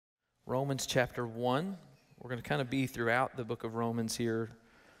Romans chapter 1. We're going to kind of be throughout the book of Romans here,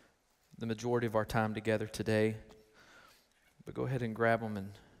 the majority of our time together today. But go ahead and grab them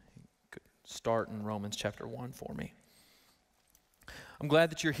and start in Romans chapter 1 for me. I'm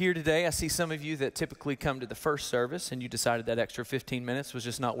glad that you're here today. I see some of you that typically come to the first service and you decided that extra 15 minutes was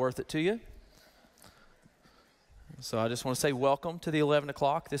just not worth it to you. So I just want to say welcome to the 11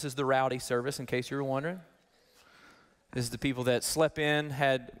 o'clock. This is the rowdy service, in case you were wondering. This is the people that slept in,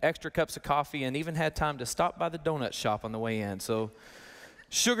 had extra cups of coffee, and even had time to stop by the donut shop on the way in. So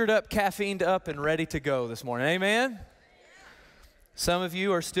sugared up, caffeined up, and ready to go this morning. Amen? Some of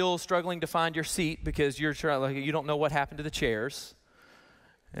you are still struggling to find your seat because you don't know what happened to the chairs.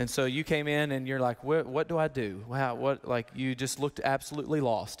 And so you came in and you're like, what do I do? Wow, you just looked absolutely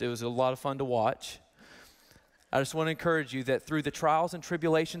lost. It was a lot of fun to watch. I just want to encourage you that through the trials and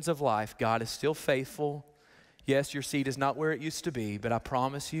tribulations of life, God is still faithful. Yes, your seat is not where it used to be, but I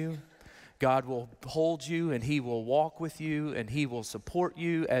promise you, God will hold you and He will walk with you and He will support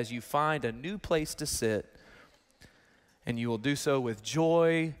you as you find a new place to sit. And you will do so with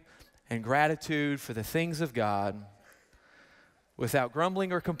joy and gratitude for the things of God without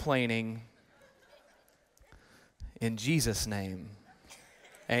grumbling or complaining. In Jesus' name,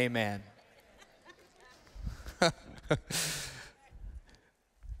 amen.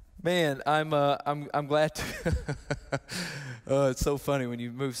 Man, I'm glad to. It's so funny when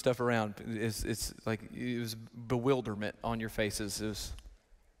you move stuff around. It's like it was bewilderment on your faces. It was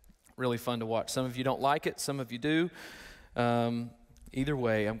really fun to watch. Some of you don't like it. Some of you do. Either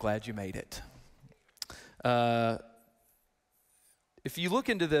way, I'm glad you made it. If you look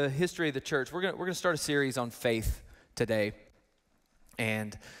into the history of the church, we're gonna start a series on faith today,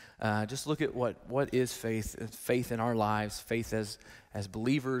 and just look at what is faith in our lives, faith as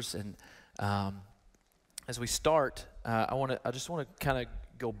believers. And as we start, I just want to kind of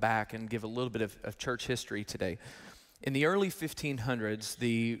go back and give a little bit of church history today. In the early 1500s,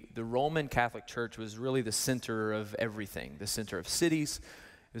 the Roman Catholic Church was really the center of everything, the center of cities.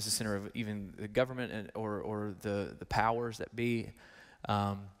 It was the center of even the government or the powers that be,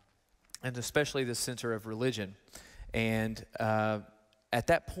 and especially the center of religion. And at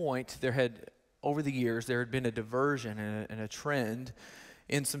that point, over the years, there had been a diversion and a trend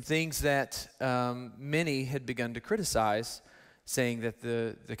in some things that many had begun to criticize, saying that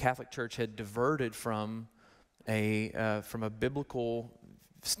the Catholic Church had diverted from a biblical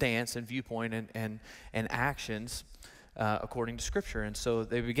stance and viewpoint and actions according to Scripture. And so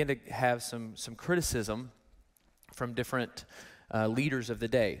they began to have some criticism from different leaders of the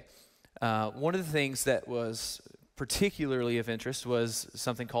day. One of the things that was particularly of interest was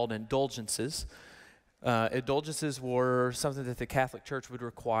something called indulgences. Indulgences were something that the Catholic Church would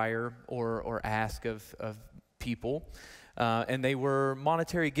require or ask of people, and they were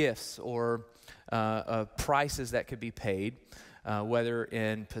monetary gifts or prices that could be paid, whether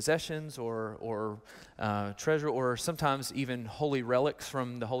in possessions or treasure, or sometimes even holy relics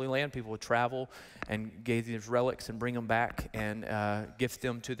from the Holy Land. People would travel and give these relics and bring them back and gift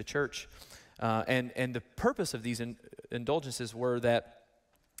them to the church. And the purpose of these indulgences were that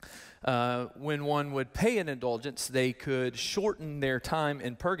when one would pay an indulgence, they could shorten their time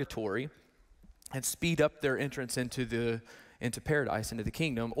in purgatory and speed up their entrance into paradise, into the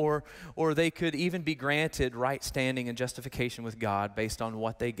kingdom, or they could even be granted right standing and justification with God based on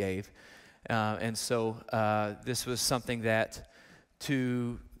what they gave. And so this was something that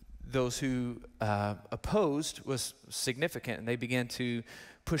to those who opposed was significant, and they began to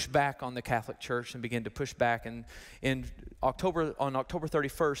push back on the Catholic Church and began to push back. And on October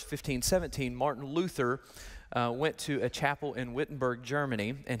 31st, 1517, Martin Luther went to a chapel in Wittenberg,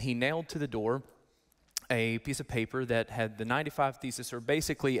 Germany, and he nailed to the door a piece of paper that had the 95 Theses, or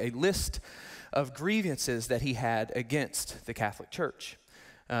basically a list of grievances that he had against the Catholic Church.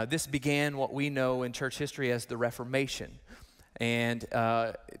 This began what we know in church history as the Reformation. And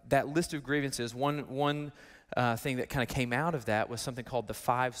that list of grievances, one thing that kind of came out of that was something called the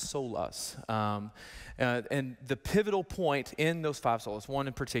five solas. And the pivotal point in those five solas, one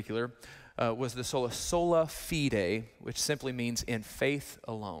in particular, was the sola fide, which simply means in faith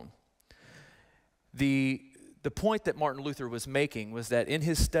alone. The point that Martin Luther was making was that in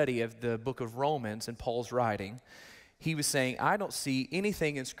his study of the book of Romans and Paul's writing, he was saying, I don't see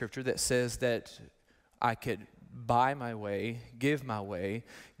anything in Scripture that says that I could buy my way, give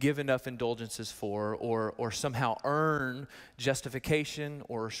enough indulgences for, or somehow earn justification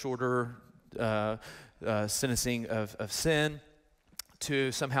or shorter sentencing of sin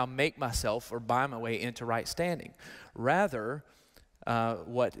to somehow make myself or buy my way into right standing. Rather,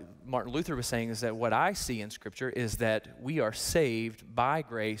 what Martin Luther was saying is that what I see in Scripture is that we are saved by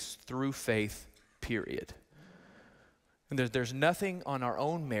grace through faith, period. And there's nothing on our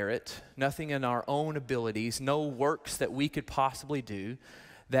own merit, nothing in our own abilities, no works that we could possibly do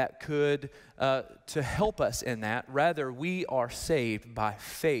that could to help us in that. Rather, we are saved by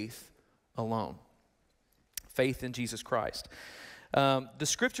faith alone. Faith in Jesus Christ. The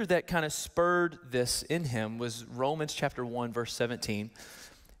scripture that kind of spurred this in him was Romans chapter 1, verse 17.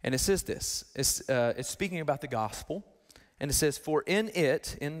 And it says this. It's speaking about the gospel. And it says, "For in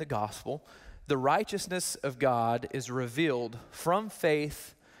the gospel, the righteousness of God is revealed from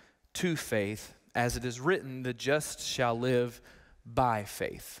faith to faith, as it is written, the just shall live by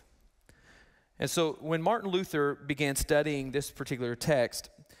faith." And so when Martin Luther began studying this particular text,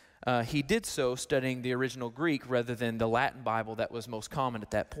 he did so studying the original Greek rather than the Latin Bible that was most common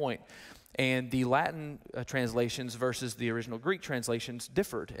at that point. And the Latin translations versus the original Greek translations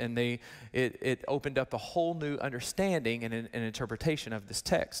differed, and it opened up a whole new understanding and an interpretation of this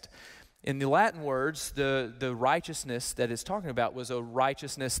text. In the Latin words, the righteousness that it's talking about was a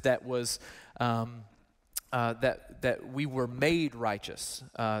righteousness that was that we were made righteous,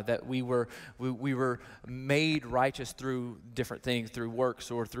 that we were made righteous through different things, through works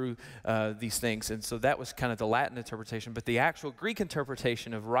or through these things. And so that was kind of the Latin interpretation. But the actual Greek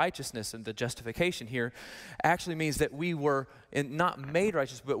interpretation of righteousness and the justification here actually means that we were not made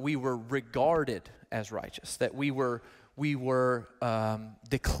righteous, but we were regarded as righteous, that we were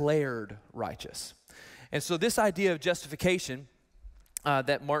declared righteous. And so this idea of justification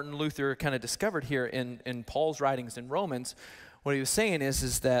that Martin Luther kind of discovered here in Paul's writings in Romans, what he was saying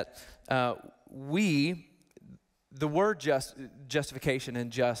is that the word justification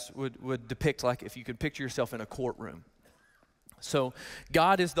and just would depict like if you could picture yourself in a courtroom. So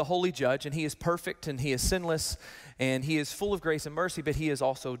God is the holy judge, and he is perfect, and he is sinless, and he is full of grace and mercy, but he is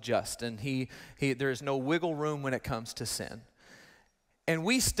also just, and there is no wiggle room when it comes to sin. And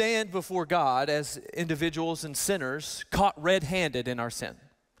we stand before God as individuals and sinners caught red-handed in our sin,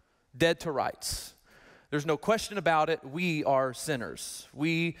 dead to rights. There's no question about it. We are sinners.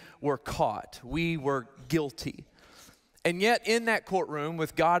 We were caught. We were guilty. And yet in that courtroom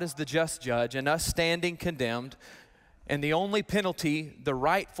with God as the just judge and us standing condemned, and the only penalty, the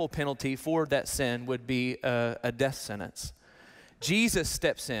rightful penalty for that sin would be a death sentence. Jesus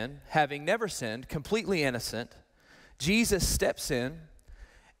steps in, having never sinned, completely innocent. Jesus steps in,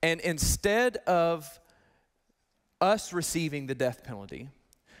 and instead of us receiving the death penalty,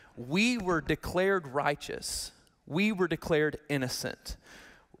 we were declared righteous. We were declared innocent.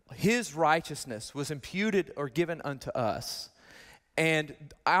 His righteousness was imputed or given unto us,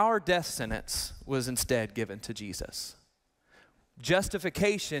 and our death sentence was instead given to Jesus.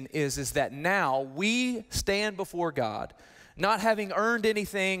 Justification is that now we stand before God, not having earned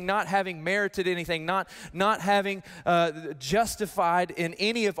anything, not having merited anything, not having justified in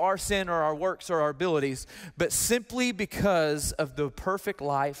any of our sin or our works or our abilities, but simply because of the perfect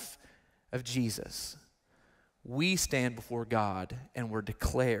life of Jesus. We stand before God and we're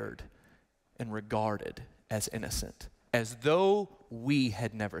declared and regarded as innocent, as though we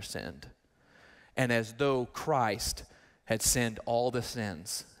had never sinned, and as though Christ had sinned all the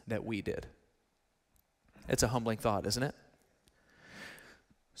sins that we did. It's a humbling thought, isn't it?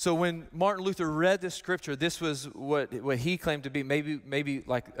 So when Martin Luther read this scripture, this was what he claimed to be maybe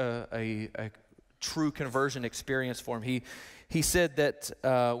like a true conversion experience for him. He said that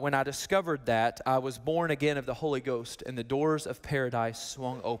when I discovered that, I was born again of the Holy Ghost, and the doors of paradise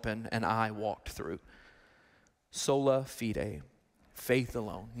swung open, and I walked through. Sola fide, faith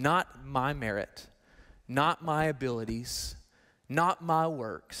alone. Not my merit, not my abilities, not my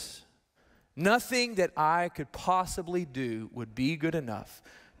works. Nothing that I could possibly do would be good enough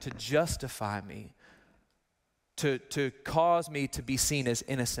to justify me, to cause me to be seen as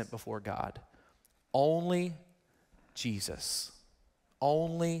innocent before God. Only Jesus.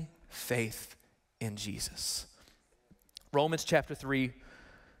 Only faith in Jesus. Romans chapter 3,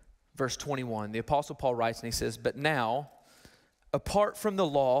 verse 21, the Apostle Paul writes and he says, "But now, apart from the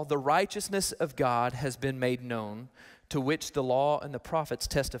law, the righteousness of God has been made known, to which the law and the prophets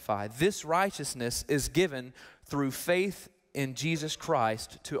testify. This righteousness is given through faith in Jesus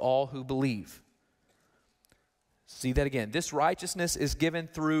Christ to all who believe." See that again. This righteousness is given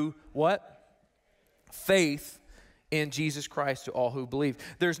through what? Faith in Jesus Christ to all who believe.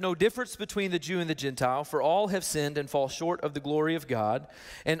 There's no difference between the Jew and the Gentile, for all have sinned and fall short of the glory of God,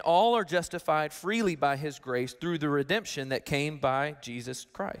 and all are justified freely by his grace through the redemption that came by Jesus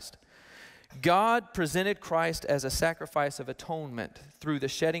Christ. God presented Christ as a sacrifice of atonement through the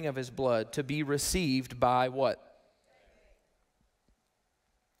shedding of his blood to be received by what?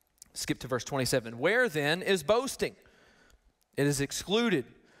 Skip to verse 27. Where then is boasting? It is excluded.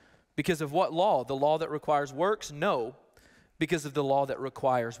 Because of what law? The law that requires works? No. Because of the law that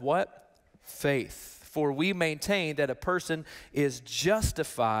requires what? Faith. For we maintain that a person is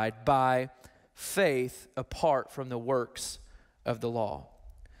justified by faith apart from the works of the law.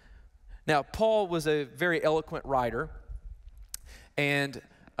 Now, Paul was a very eloquent writer, and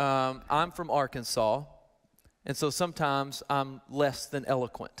I'm from Arkansas, and so sometimes I'm less than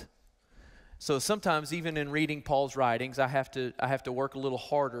eloquent. So sometimes even in reading Paul's writings, I have to work a little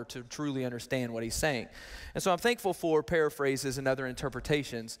harder to truly understand what he's saying. And so I'm thankful for paraphrases and other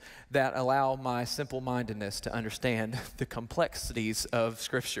interpretations that allow my simple-mindedness to understand the complexities of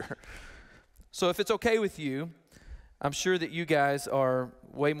Scripture. So if it's okay with you, I'm sure that you guys are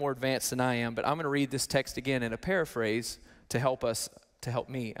way more advanced than I am, but I'm going to read this text again in a paraphrase to help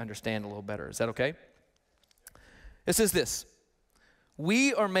me understand a little better. Is that okay? It says this: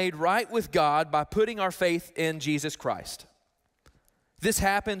 we are made right with God by putting our faith in Jesus Christ. This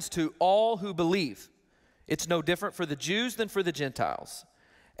happens to all who believe. It's no different for the Jews than for the Gentiles.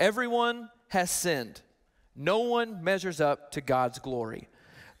 Everyone has sinned. No one measures up to God's glory.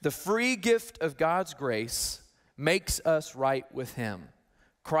 The free gift of God's grace makes us right with Him.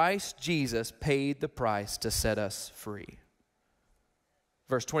 Christ Jesus paid the price to set us free.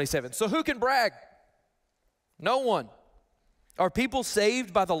 Verse 27. So who can brag? No one. Are people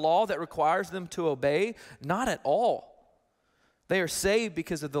saved by the law that requires them to obey? Not at all. They are saved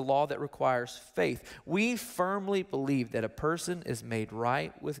because of the law that requires faith. We firmly believe that a person is made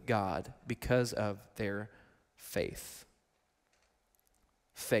right with God because of their faith.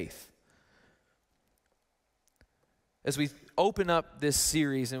 Faith. As we open up this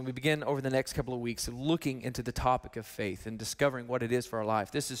series and we begin over the next couple of weeks looking into the topic of faith and discovering what it is for our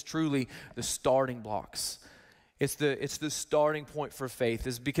life, this is truly the starting blocks. It's the starting point for faith,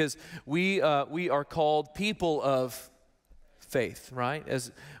 is because we are called people of faith, right?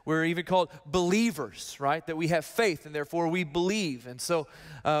 As we're even called believers, right? That we have faith and therefore we believe. And so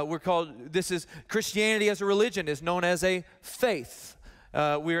we're called, this is Christianity as a religion is known as a faith.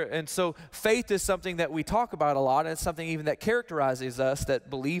 And so faith is something that we talk about a lot, and it's something even that characterizes us that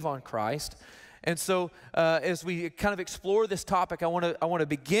believe on Christ. And so as we kind of explore this topic, I want to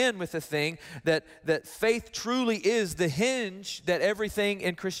begin with the thing that faith truly is the hinge that everything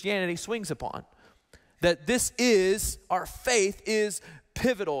in Christianity swings upon. That our faith is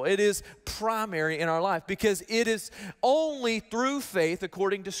pivotal. It is primary in our life because it is only through faith,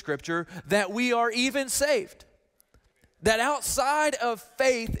 according to Scripture, that we are even saved. That outside of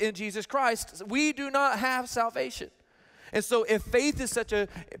faith in Jesus Christ, we do not have salvation. And so if faith is such a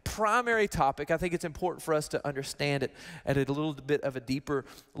primary topic, I think it's important for us to understand it at a little bit of a deeper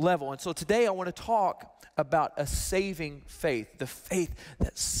level. And so today I want to talk about a saving faith, the faith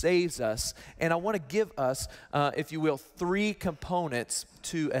that saves us. And I want to give us, if you will, 3 components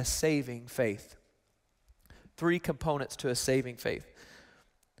to a saving faith. 3 components to a saving faith.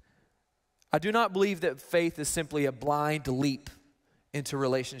 I do not believe that faith is simply a blind leap into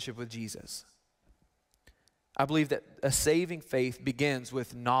relationship with Jesus. I believe that a saving faith begins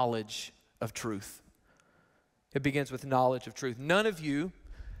with knowledge of truth. It begins with knowledge of truth. None of you,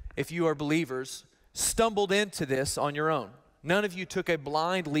 if you are believers, stumbled into this on your own. None of you took a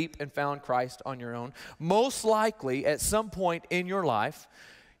blind leap and found Christ on your own. Most likely, at some point in your life,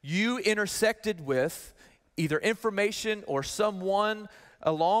 you intersected with either information or someone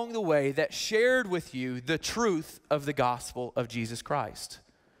along the way that shared with you the truth of the gospel of Jesus Christ.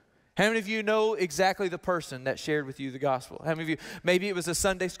 How many of you know exactly the person that shared with you the gospel? How many of you, maybe it was a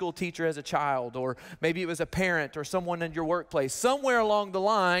Sunday school teacher as a child, or maybe it was a parent or someone in your workplace. Somewhere along the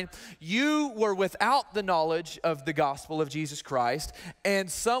line, you were without the knowledge of the gospel of Jesus Christ,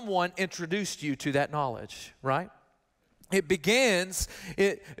 and someone introduced you to that knowledge, right? Faith begins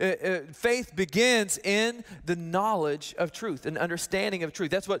in the knowledge of truth, an understanding of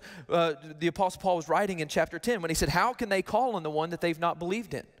truth. That's what the Apostle Paul was writing in chapter 10 when he said, how can they call on the one that they've not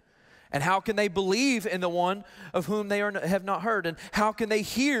believed in? And how can they believe in the one of whom they have not heard? And how can they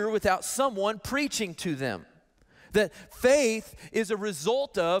hear without someone preaching to them? That faith is a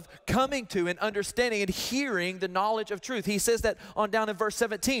result of coming to and understanding and hearing the knowledge of truth. He says that on down in verse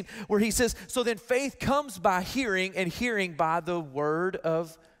 17, where he says, so then faith comes by hearing, and hearing by the word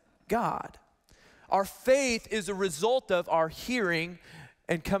of God. Our faith is a result of our hearing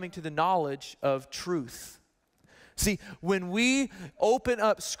and coming to the knowledge of truth. See, when we open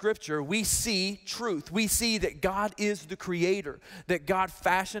up Scripture, we see truth. We see that God is the creator, that God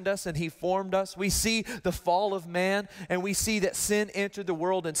fashioned us and he formed us. We see the fall of man, and we see that sin entered the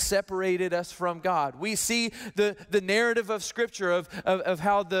world and separated us from God. We see the narrative of Scripture of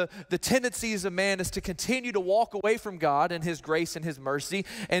how the tendencies of man is to continue to walk away from God and his grace and his mercy,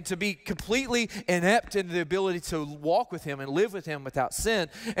 and to be completely inept in the ability to walk with him and live with him without sin.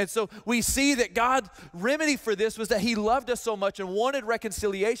 And so we see that God's remedy for this was that he loved us so much and wanted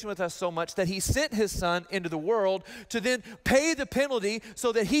reconciliation with us so much that he sent his son into the world to then pay the penalty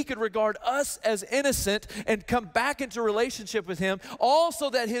so that he could regard us as innocent and come back into relationship with him, also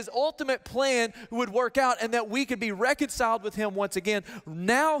that his ultimate plan would work out and that we could be reconciled with him once again,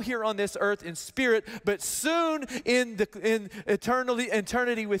 now here on this earth in spirit, but soon in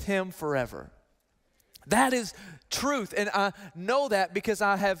eternity with him forever. That is truth, and I know that because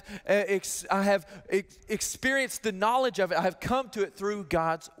I have experienced the knowledge of it. I have come to it through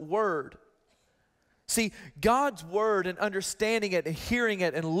God's Word. See, God's Word and understanding it and hearing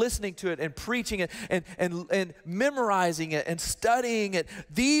it and listening to it and preaching it and memorizing it and studying it,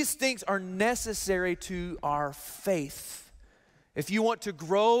 these things are necessary to our faith. If you want to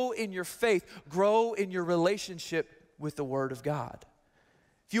grow in your faith, grow in your relationship with the Word of God.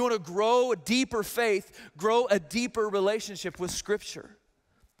 If you want to grow a deeper faith, grow a deeper relationship with Scripture.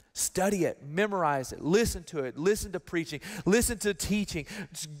 Study it, memorize it, listen to preaching, listen to teaching.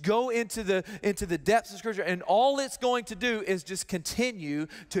 Just go into the depths of Scripture, and all it's going to do is just continue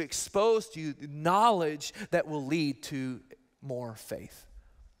to expose to you knowledge that will lead to more faith.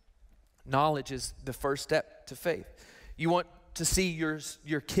 Knowledge is the first step to faith. You want to see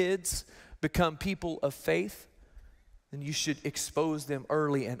your kids become people of faith? Then you should expose them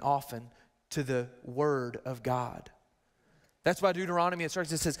early and often to the Word of God. That's why Deuteronomy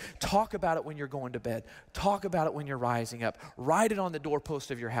instructs, it says, talk about it when you're going to bed. Talk about it when you're rising up. Write it on the doorpost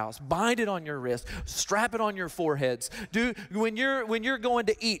of your house. Bind it on your wrist. Strap it on your foreheads. When you're going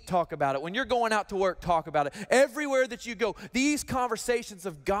to eat, talk about it. When you're going out to work, talk about it. Everywhere that you go, these conversations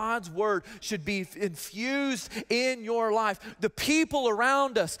of God's Word should be infused in your life. The people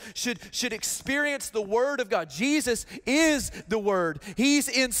around us should experience the Word of God. Jesus is the Word. He's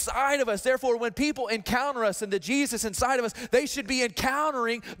inside of us. Therefore, when people encounter us and the Jesus inside of us, they should be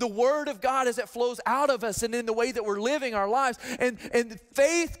encountering the Word of God as it flows out of us and in the way that we're living our lives. And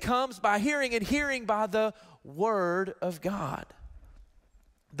faith comes by hearing, and hearing by the Word of God.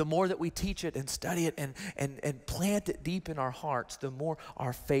 The more that we teach it and study it and plant it deep in our hearts, the more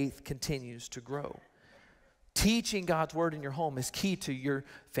our faith continues to grow. Teaching God's Word in your home is key to your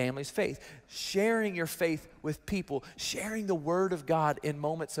family's faith. Sharing your faith with people, sharing the Word of God in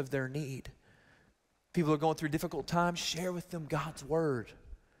moments of their need. People are going through difficult times, share with them God's Word.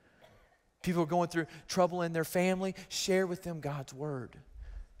 People are going through trouble in their family, share with them God's Word.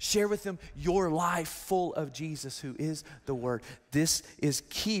 Share with them your life full of Jesus, who is the Word. This is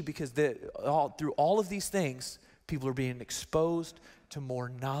key because through all of these things, people are being exposed to more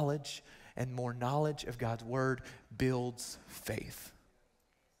knowledge, and more knowledge of God's Word builds faith.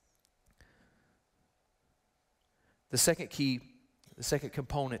 The second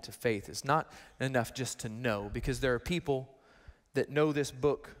component to faith is not enough just to know, because there are people that know this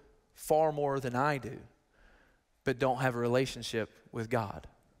book far more than I do, but don't have a relationship with God.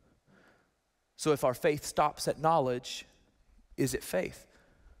 So if our faith stops at knowledge, is it faith?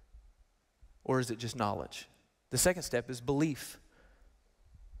 Or is it just knowledge? The second step is belief.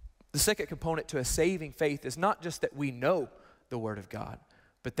 The second component to a saving faith is not just that we know the Word of God,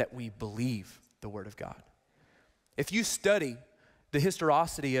 but that we believe the Word of God. If you study the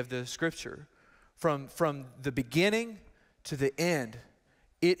historicity of the Scripture from the beginning to the end,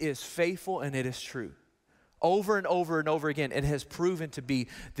 it is faithful and it is true. Over and over and over again, it has proven to be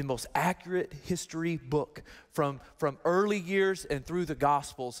the most accurate history book from early years and through the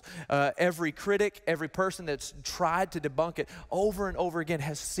Gospels. Every critic, every person that's tried to debunk it over and over again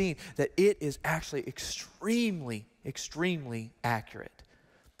has seen that it is actually extremely, extremely accurate.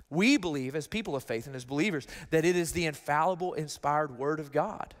 We believe, as people of faith and as believers, that it is the infallible, inspired Word of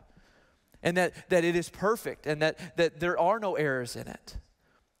God, and that it is perfect, and that there are no errors in it.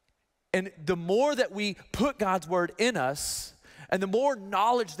 And the more that we put God's Word in us, and the more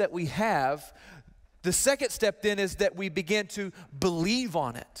knowledge that we have, the second step then is that we begin to believe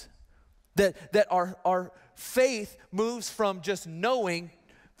on it. That our faith moves from just knowing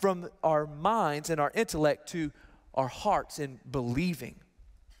from our minds and our intellect to our hearts in believing.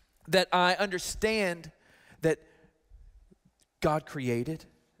 That I understand that God created,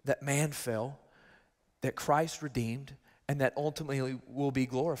 that man fell, that Christ redeemed, and that ultimately will be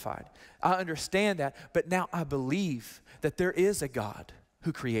glorified. I understand that, but now I believe that there is a God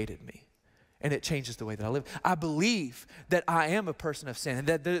who created me, and it changes the way that I live. I believe that I am a person of sin, and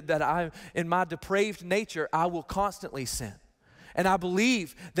that I, in my depraved nature, I will constantly sin. And I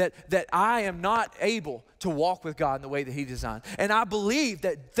believe that I am not able to walk with God in the way that He designed. And I believe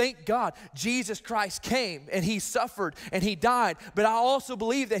that, thank God, Jesus Christ came and He suffered and He died. But I also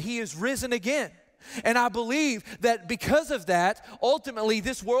believe that He is risen again. And I believe that because of that, ultimately,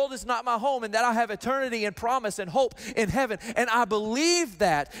 this world is not my home, and that I have eternity and promise and hope in heaven. And I believe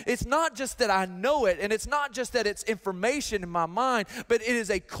that. It's not just that I know it, and it's not just that it's information in my mind, but it is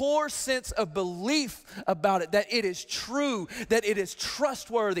a core sense of belief about it, that it is true, that it is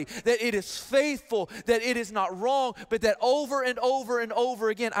trustworthy, that it is faithful, that it is not wrong, but that over and over and over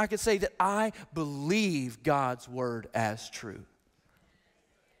again, I can say that I believe God's word as true.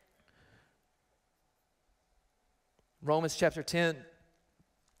 Romans chapter 10,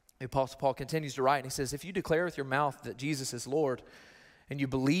 the Apostle Paul continues to write, and he says, if you declare with your mouth that Jesus is Lord, and you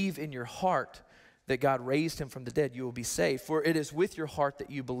believe in your heart that God raised him from the dead, you will be saved. For it is with your heart that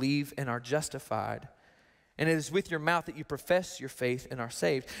you believe and are justified, and it is with your mouth that you profess your faith and are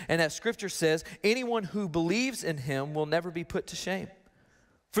saved. And as Scripture says, anyone who believes in him will never be put to shame.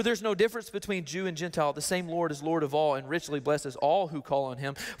 For there's no difference between Jew and Gentile. The same Lord is Lord of all and richly blesses all who call on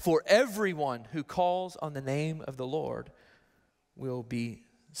him. For everyone who calls on the name of the Lord will be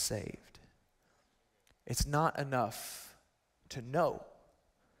saved. It's not enough to know.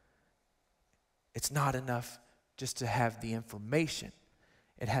 It's not enough just to have the information.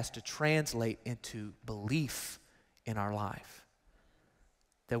 It has to translate into belief in our life.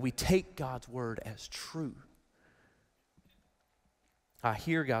 That we take God's word as true. I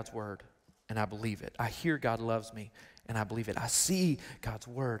hear God's word, and I believe it. I hear God loves me, and I believe it. I see God's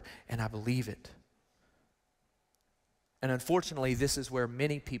word, and I believe it. And unfortunately, this is where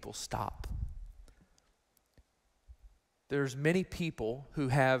many people stop. There's many people who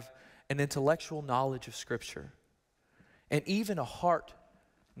have an intellectual knowledge of Scripture, and even a heart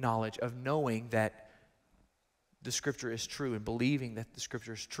knowledge of knowing that the Scripture is true and believing that the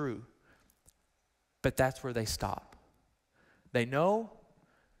Scripture is true. But that's where they stop. They know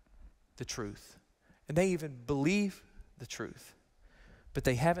the truth, and they even believe the truth, but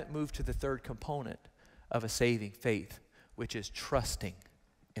they haven't moved to the third component of a saving faith, which is trusting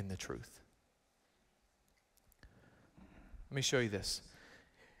in the truth. Let me show you this.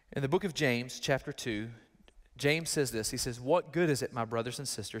 In the book of James, chapter 2, James says this. He says, what good is it, my brothers and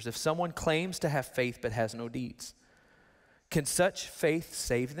sisters, if someone claims to have faith but has no deeds? Can such faith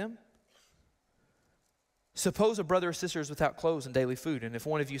save them? Suppose a brother or sister is without clothes and daily food, and if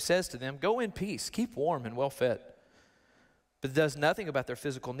one of you says to them, go in peace, keep warm and well fed, but does nothing about their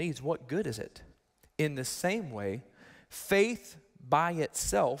physical needs, what good is it? In the same way, faith by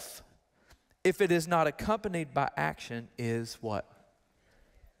itself, if it is not accompanied by action, is what?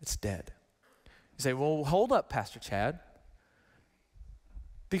 It's dead. You say, well, hold up, Pastor Chad,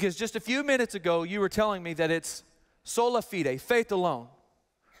 because just a few minutes ago, you were telling me that it's sola fide, faith alone.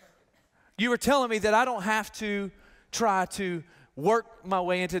 You were telling me that I don't have to try to work my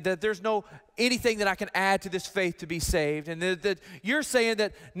way into that. There's no anything that I can add to this faith to be saved. And that you're saying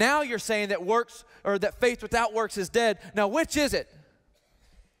that now you're saying that works or that faith without works is dead. Now, which is it?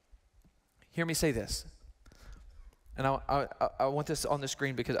 Hear me say this. And I want this on the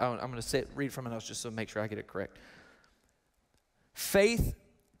screen because I'm going to read from it else just to make sure I get it correct. Faith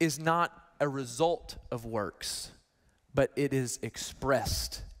is not a result of works, but it is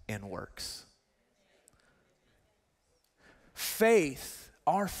expressed in works. Faith,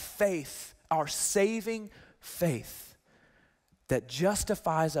 our saving faith that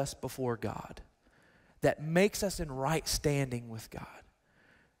justifies us before God, that makes us in right standing with God,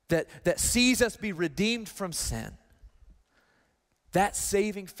 that sees us be redeemed from sin. That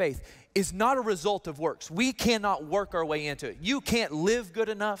saving faith is not a result of works. We cannot work our way into it. You can't live good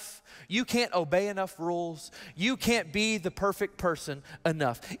enough. You can't obey enough rules. You can't be the perfect person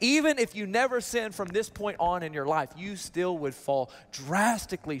enough. Even if you never sin from this point on in your life, you still would fall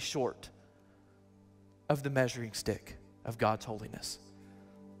drastically short of the measuring stick of God's holiness.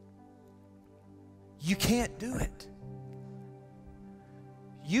 You can't do it.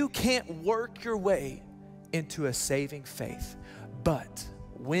 You can't work your way into a saving faith. But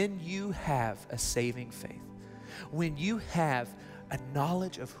when you have a saving faith, when you have a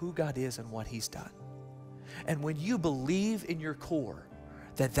knowledge of who God is and what He's done, and when you believe in your core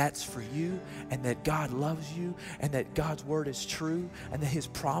that that's for you and that God loves you and that God's word is true and that His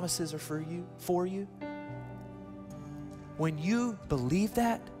promises are for you, when you believe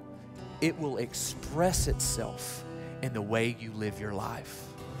that, it will express itself in the way you live your life.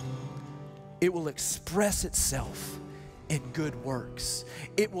 It will express itself in good works.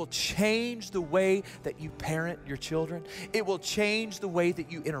 It will change the way that you parent your children. It will change the way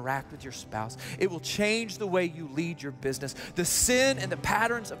that you interact with your spouse. It will change the way you lead your business. The sin and the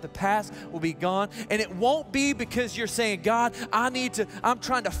patterns of the past will be gone. And it won't be because you're saying, God, I'm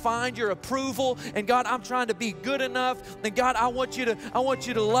trying to find your approval. And God, I'm trying to be good enough. And God, I want you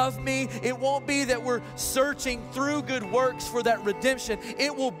to love me. It won't be that we're searching through good works for that redemption.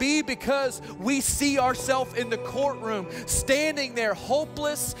 It will be because we see ourselves in the courtroom, standing there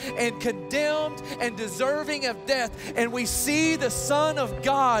hopeless and condemned and deserving of death. And we see the Son of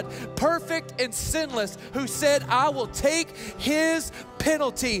God, perfect and sinless, who said, I will take his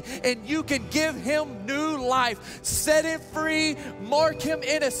penalty and you can give him new life, set him free, mark him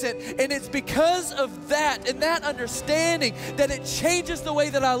innocent. And it's because of that and that understanding that it changes the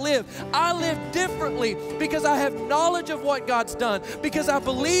way that I live. I live differently because I have knowledge of what God's done, because I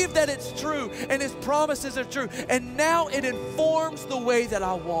believe that it's true and his promises are true. And now it informs the way that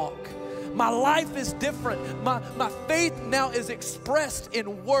I walk. My life is different. My faith now is expressed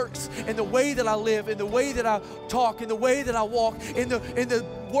in works, in the way that I live, in the way that I talk, in the way that I walk, in the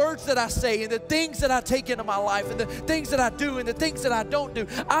words that I say, and the things that I take into my life, and the things that I do, and the things that I don't do.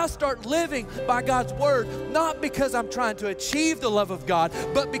 I start living by God's word, not because I'm trying to achieve the love of God,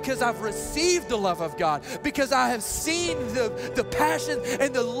 but because I've received the love of God, because I have seen the passion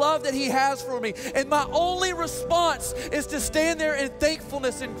and the love that he has for me. And my only response is to stand there in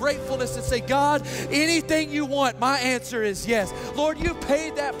thankfulness and gratefulness and say, God, anything you want, my answer is yes. Lord, you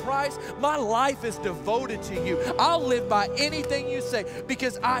paid that price. My life is devoted to you. I'll live by anything you say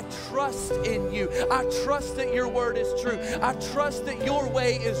because I trust in you. I trust that your word is true. I trust that your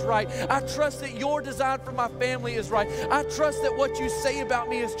way is right. I trust that your design for my family is right. I trust that what you say about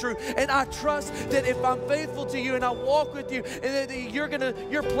me is true. And I trust that if I'm faithful to you and I walk with you, and that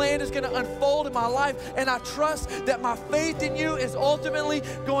your plan is going to unfold in my life. And I trust that my faith in you is ultimately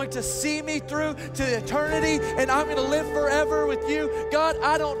going to see me through to eternity, and I'm going to live forever with you. God,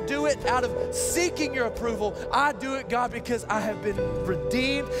 I don't do it out of seeking your approval. I do it, God, because I have been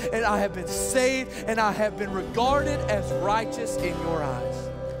redeemed, and I have been saved, and I have been regarded as righteous in your eyes.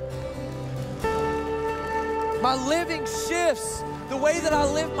 My living shifts. The way that I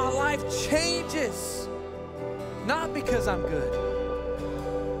live my life changes. Not because I'm good,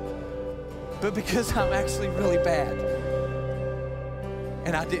 but because I'm actually really bad.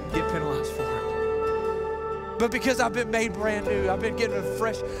 And I didn't get penalized for it. But because I've been made brand new, I've been getting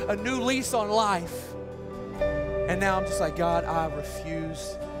a new lease on life. And now I'm just like, God, I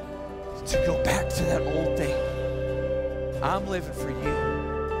refuse to go back to that old thing. I'm living for you.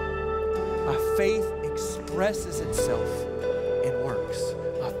 My faith expresses itself in works.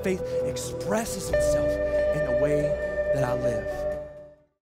 My faith expresses itself in the way that I live.